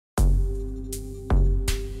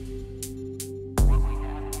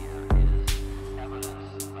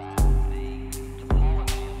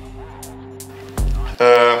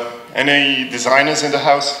Any designers in the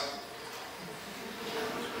house?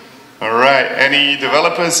 All right. Any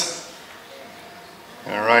developers?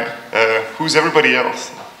 All right. Who's everybody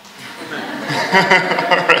else? All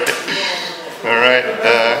right. All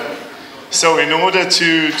right. So in order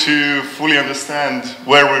to fully understand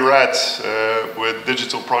where we're at with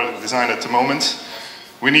digital product design at the moment,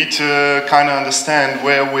 we need to kind of understand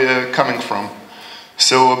where we're coming from.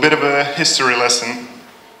 So a bit of a history lesson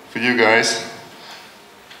for you guys.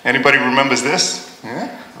 Anybody remembers this? Yeah?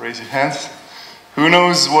 Raise your hands. Who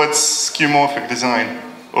knows what's skeuomorphic design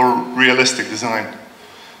or realistic design?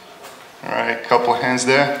 All right, a couple of hands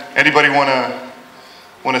there. Anybody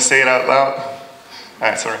wanna say it out loud? All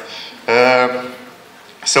right, sorry.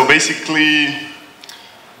 So basically,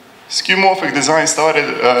 skeuomorphic design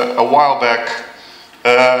started a while back.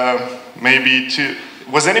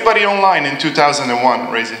 Was anybody online in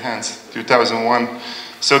 2001? Raise your hands. 2001.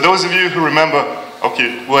 So those of you who remember,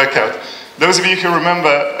 okay, work out. Those of you who remember,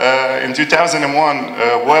 in 2001,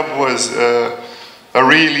 web was a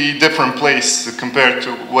really different place compared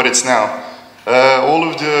to what it's now. All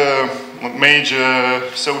of the major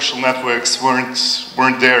social networks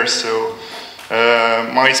weren't there. So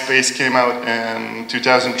MySpace came out in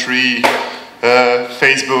 2003,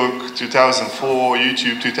 Facebook 2004,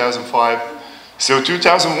 YouTube 2005. So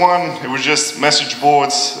 2001, it was just message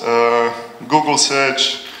boards, Google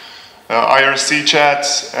search, IRC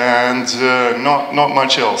chats, and not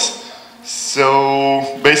much else.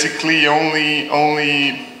 So basically,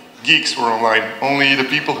 only geeks were online. Only the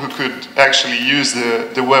people who could actually use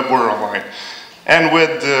the web were online. And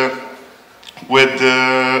with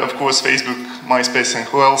of course Facebook, MySpace, and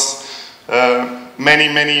who else,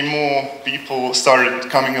 many more people started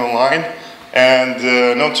coming online,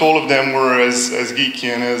 and not all of them were as geeky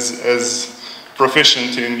and as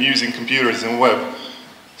proficient in using computers and web.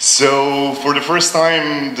 So for the first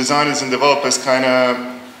time, designers and developers kind of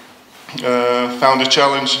found a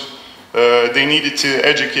challenge. They needed to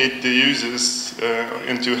educate the users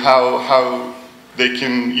into how they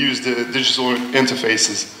can use the digital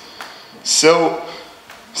interfaces. So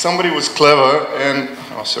somebody was clever and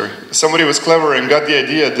got the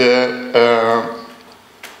idea that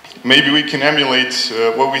maybe we can emulate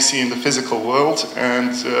what we see in the physical world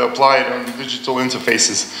and apply it on digital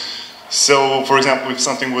interfaces. So, for example, if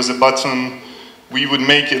something was a button, we would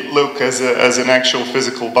make it look as an actual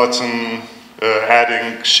physical button,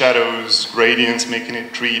 adding shadows, gradients, making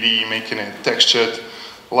it 3D, making it textured.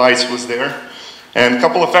 Lights was there. And a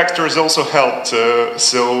couple of factors also helped.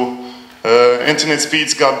 Internet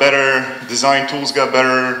speeds got better, design tools got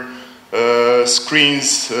better,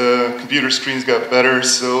 computer screens got better.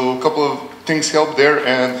 So a couple of things helped there,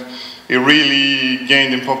 and it really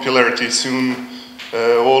gained in popularity. Soon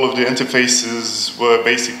all of the interfaces were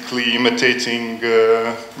basically imitating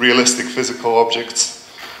realistic physical objects.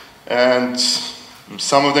 And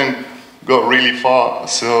some of them got really far.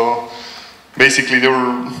 So basically they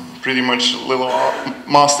were pretty much little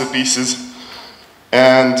masterpieces.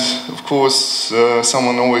 And of course,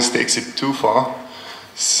 someone always takes it too far.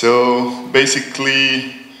 So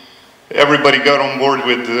basically, everybody got on board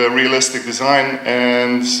with realistic design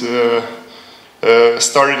and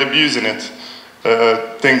started abusing it.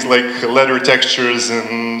 Things like leather textures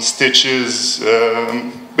and stitches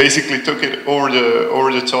basically took it over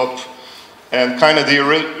the top. And kind of the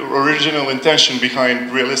original intention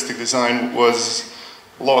behind realistic design was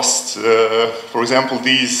lost. For example,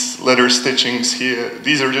 these leather stitchings here,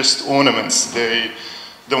 these are just ornaments. They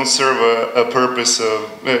don't serve a purpose of,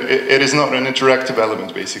 it is not an interactive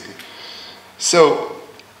element, basically. So,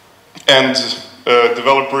 and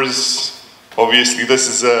developers, obviously this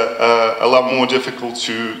is a lot more difficult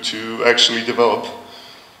to actually develop.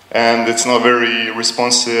 And it's not very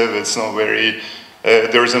responsive, it's not very,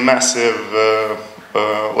 there's a massive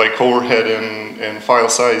like overhead in file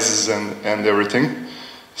sizes and everything.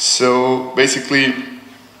 So basically,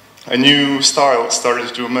 a new style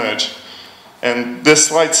started to emerge. And this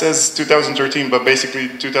slide says 2013, but basically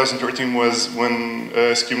 2013 was when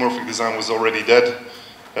skeuomorphic design was already dead.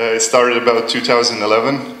 It started about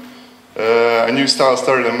 2011. A new style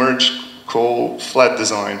started to emerge called flat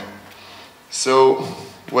design. So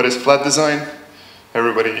what is flat design?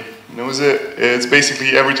 Everybody knows it. It's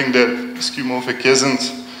basically everything that skeuomorphic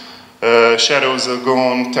isn't. Shadows are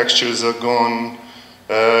gone, textures are gone,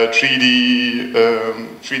 3D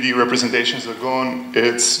representations are gone.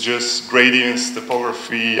 It's just gradients,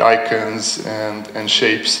 topography, icons, and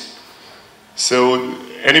shapes. So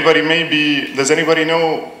does anybody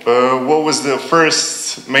know what was the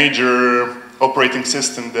first major operating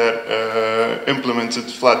system that implemented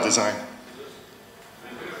flat design?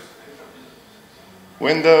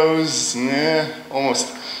 Windows,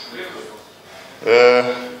 almost.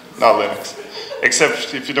 Not Linux,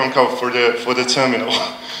 except if you don't count for the terminal.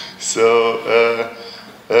 So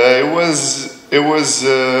it was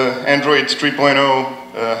Android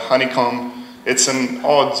 3.0 Honeycomb. It's an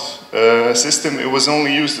odd system. It was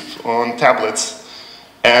only used on tablets,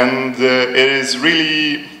 and it is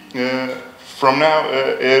really from now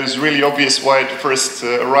it is really obvious why it first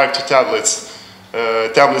arrived to tablets.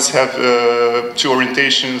 Tablets have two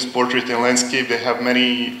orientations, portrait and landscape. They have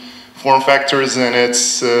many form factors, and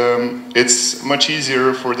it's much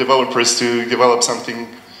easier for developers to develop something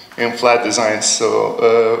in flat designs. So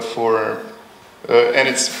and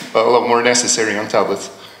it's a lot more necessary on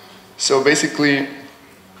tablets. So basically,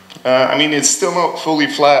 I mean, it's still not fully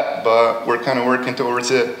flat, but we're kind of working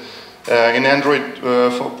towards it. In Android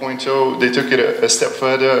 4.0, they took it a step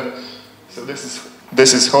further. So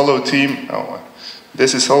this is Hollow Team. Oh,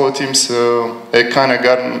 this is Hollow Team. So it kind of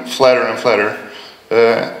gotten flatter and flatter.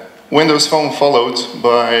 Windows Phone followed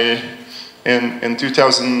by in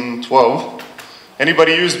 2012.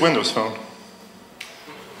 Anybody used Windows Phone?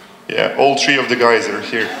 Yeah, all three of the guys are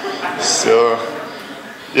here. So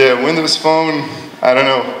yeah, Windows Phone, I don't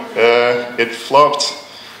know, it flopped,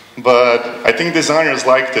 but I think designers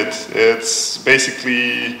liked it. It's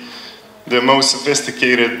basically the most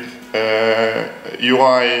sophisticated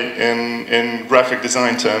UI in graphic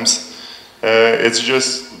design terms. It's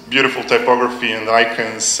just beautiful typography and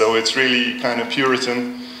icons, so it's really kind of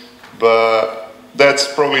Puritan, but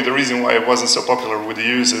that's probably the reason why it wasn't so popular with the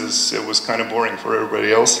users. It was kind of boring for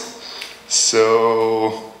everybody else.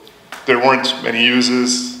 So there weren't many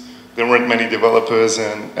users, there weren't many developers,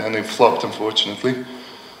 and it flopped, unfortunately.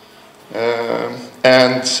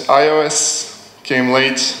 And iOS came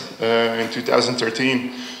late in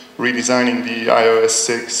 2013, redesigning the iOS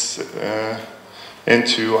 6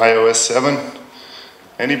 into iOS 7.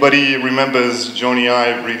 Anybody remembers Johnny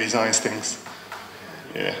Ive redesigns things?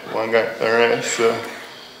 Yeah, one guy. All right. So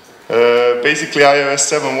basically, iOS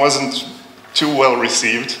 7 wasn't too well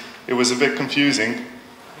received. It was a bit confusing.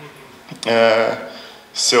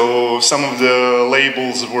 So some of the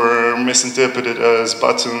labels were misinterpreted as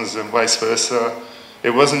buttons and vice versa.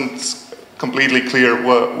 It wasn't completely clear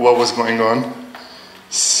what was going on.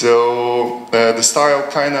 So the style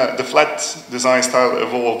the flat design style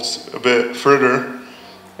evolved a bit further.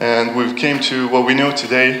 And we've came to what we know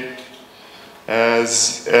today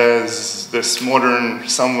as this modern,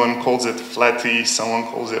 someone calls it flatty, someone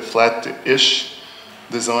calls it flat-ish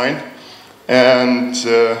design. And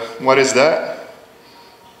what is that?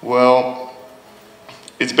 Well,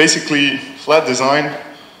 it's basically flat design,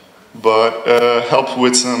 but helped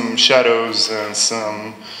with some shadows and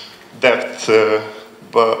some depth,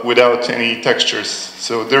 but without any textures.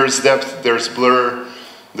 So there's depth, there's blur,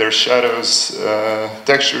 there's shadows,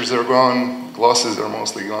 textures are gone, glosses are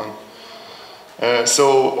mostly gone.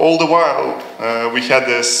 So all the while, we had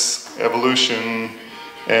this evolution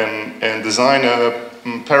and design,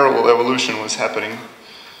 parallel evolution was happening.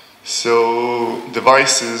 So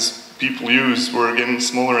devices people use were getting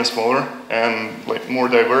smaller and smaller and like more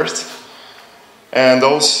diverse. And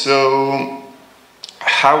also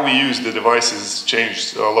how we use the devices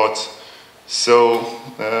changed a lot. So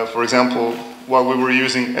for example, while we were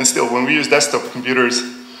using, and still when we use desktop computers,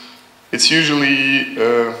 it's usually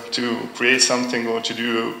to create something or to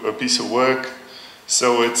do a piece of work.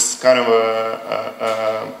 So it's kind of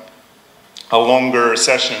a longer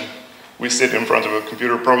session. We sit in front of a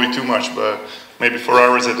computer, probably too much, but maybe 4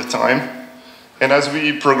 hours at a time. And as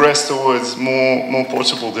we progress towards more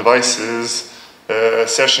portable devices,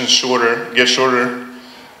 sessions get shorter,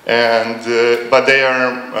 and but they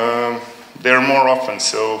are more often.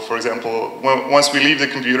 So, for example, once we leave the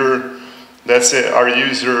computer, that's it.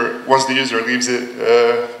 Once the user leaves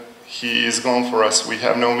it, he is gone for us. We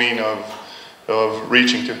have no mean of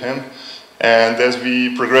reaching to him. And as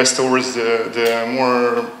we progress towards the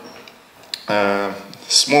more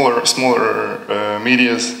smaller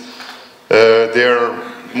medias, they're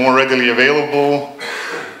more readily available,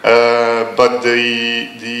 but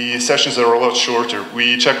the sessions are a lot shorter.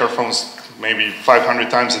 We check our phones maybe 500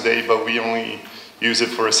 times a day, but we only use it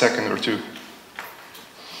for a second or two.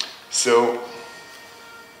 So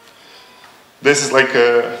this is like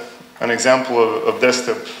an example of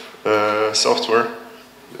desktop software,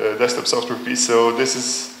 desktop software piece. So this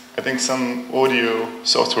is, I think, some audio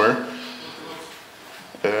software.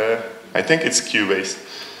 I think it's Q-based.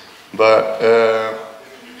 But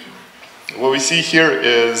what we see here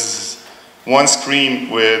is one screen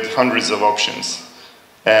with hundreds of options.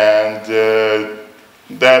 And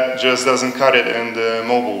that just doesn't cut it in the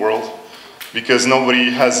mobile world, because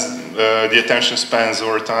nobody has the attention spans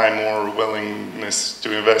over time or willingness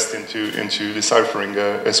to invest into deciphering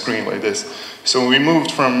a screen like this. So we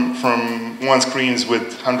moved from one screens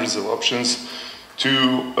with hundreds of options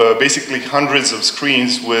to basically hundreds of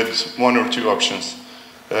screens with one or two options.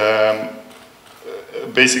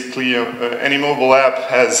 Basically, any mobile app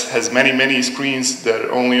has many screens that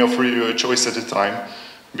only offer you a choice at a time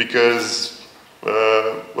because,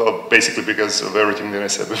 well, basically because of everything that I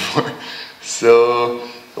said before. So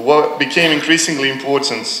what became increasingly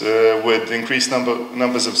important with increased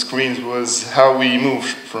numbers of screens was how we moved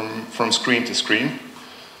from screen to screen.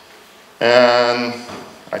 And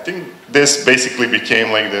I think this basically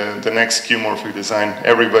became like the next skeuomorphic design.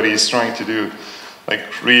 Everybody is trying to do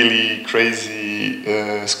like really crazy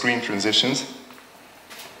screen transitions.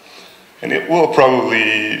 And it will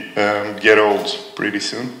probably get old pretty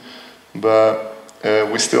soon, but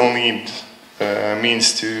we still need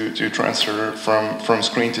means to transfer from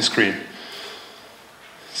screen to screen.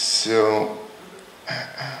 So,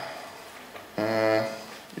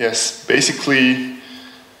 yes, basically,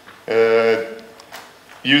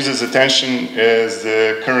 users' attention is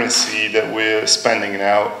the currency that we're spending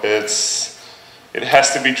now. It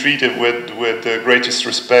has to be treated with the greatest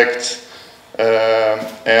respect,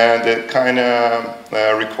 and it kind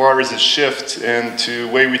of requires a shift into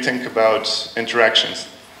the way we think about interactions.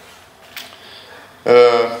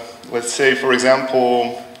 Let's say, for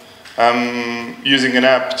example, I'm using an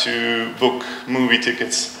app to book movie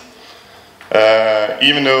tickets.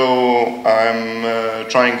 Even though I'm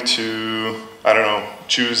trying to, I don't know,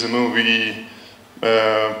 choose a movie,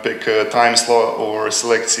 pick a time slot or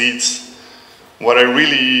select seats, what I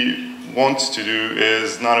really want to do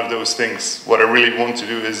is none of those things. What I really want to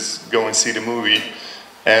do is go and see the movie,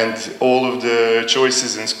 and all of the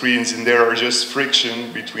choices and screens in there are just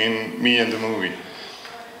friction between me and the movie.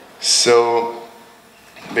 So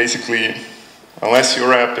basically, unless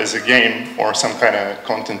your app is a game or some kind of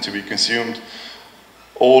content to be consumed,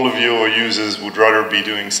 all of your users would rather be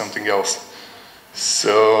doing something else.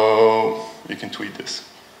 So you can tweet this.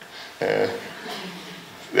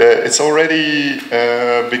 It's already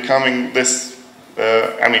becoming this,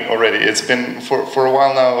 I mean already, it's been for a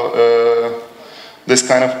while now, this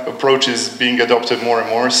kind of approach is being adopted more and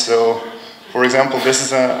more. So, for example, this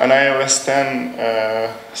is an iOS 10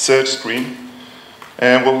 search screen.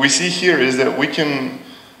 And what we see here is that we can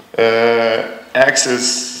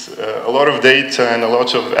access a lot of data and a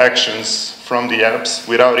lot of actions from the apps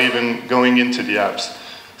without even going into the apps.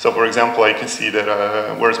 So, for example, I can see that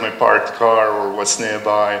where's my parked car, or what's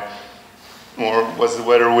nearby, or what's the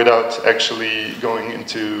weather, without actually going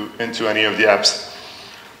into any of the apps.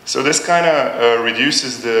 So this kind of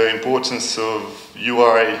reduces the importance of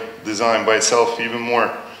UI design by itself even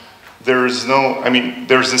more. There's no, I mean,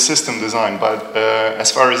 there's a system design, but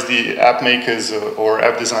as far as the app makers or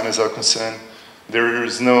app designers are concerned, there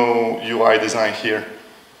is no UI design here.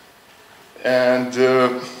 And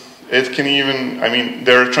it can even, I mean,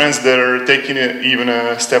 there are trends that are taking it even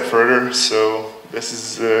a step further. So this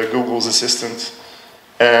is Google's Assistant,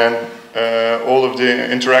 and all of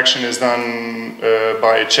the interaction is done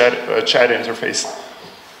by a chat interface.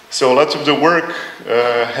 So a lot of the work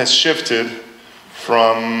has shifted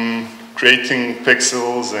from creating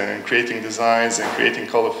pixels and creating designs and creating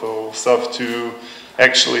colorful stuff to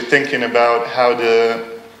actually thinking about how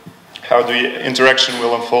the interaction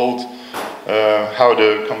will unfold, how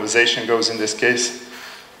the conversation goes in this case.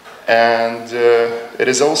 And it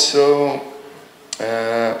is also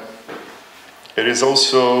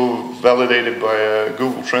validated by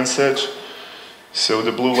Google Trend Search. So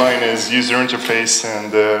the blue line is user interface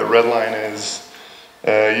and the red line is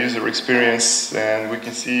user experience. And we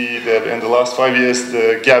can see that in the last 5 years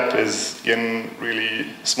the gap is getting really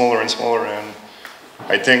smaller and smaller, and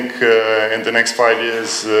I think in the next 5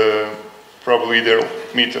 years probably they'll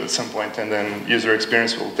meet at some point, and then user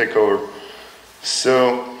experience will take over.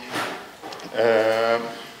 So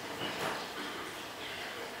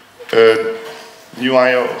new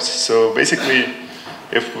IOs. So basically,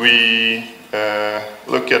 if we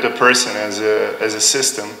look at a person as a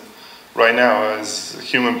system, right now as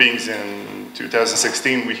human beings in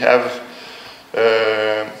 2016, we have,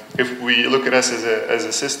 if we look at us as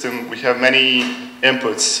a system, we have many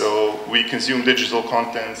inputs. So we consume digital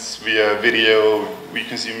contents via video, we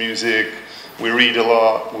consume music, we read a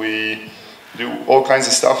lot, we do all kinds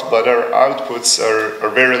of stuff, but our outputs are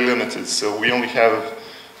very limited. So we only have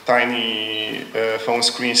tiny phone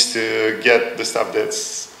screens to get the stuff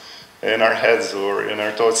that's in our heads or in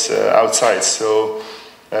our thoughts outside. So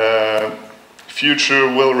future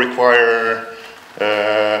will require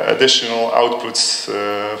additional outputs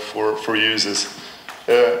for users.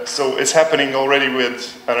 So it's happening already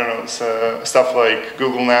with, I don't know, stuff like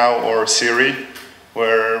Google Now or Siri,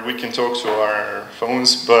 where we can talk to our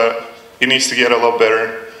phones, but it needs to get a lot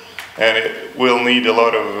better, and it will need a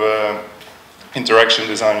lot of interaction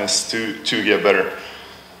designers to get better.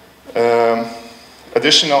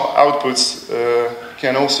 Additional outputs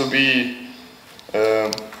can also be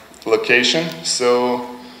location. So,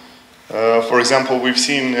 for example, we've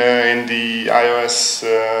seen in the iOS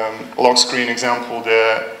lock screen example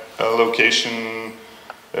that location,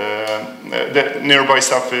 that nearby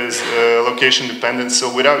stuff is location dependent.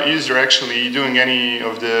 So without user actually doing any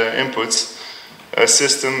of the inputs, a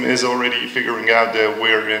system is already figuring out that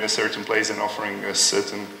we're in a certain place and offering us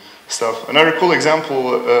certain stuff. Another cool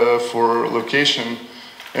example for location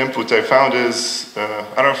input I found is,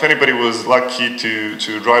 I don't know if anybody was lucky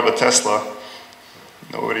to drive a Tesla.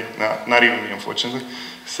 Nobody? No, not even me, unfortunately.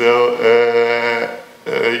 So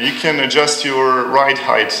you can adjust your ride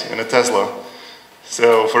height in a Tesla.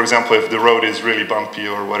 So, for example, if the road is really bumpy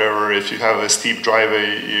or whatever, if you have a steep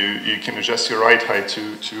driveway, you can adjust your ride height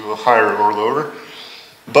to higher or lower.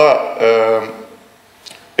 But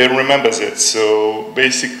it remembers it. So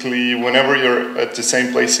basically, whenever you're at the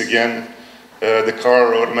same place again, the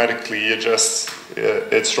car automatically adjusts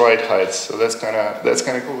its ride height. So that's kind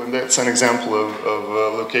of cool, and that's an example of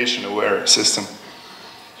a location-aware system.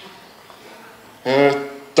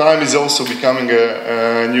 Time is also becoming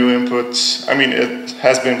a new input. I mean, it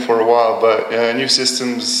has been for a while, but new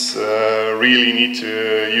systems really need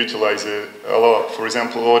to utilize it a lot. For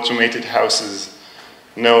example, automated houses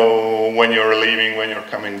know when you're leaving, when you're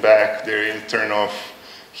coming back. They turn off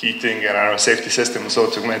heating and our safety systems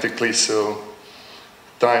automatically. So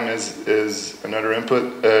time is another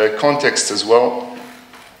input. Context as well.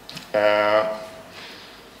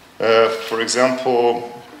 For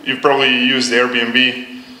example, you've probably used Airbnb.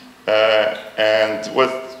 And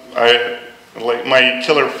what my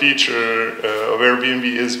killer feature of Airbnb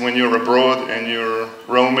is when you're abroad and you're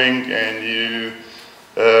roaming and you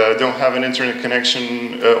don't have an internet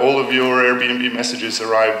connection, all of your Airbnb messages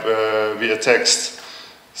arrive via text.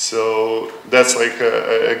 So that's like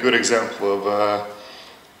a good example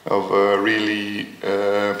of a really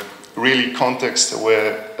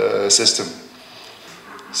context-aware system.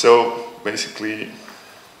 So basically,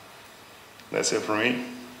 that's it for me.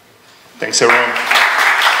 Thanks, everyone.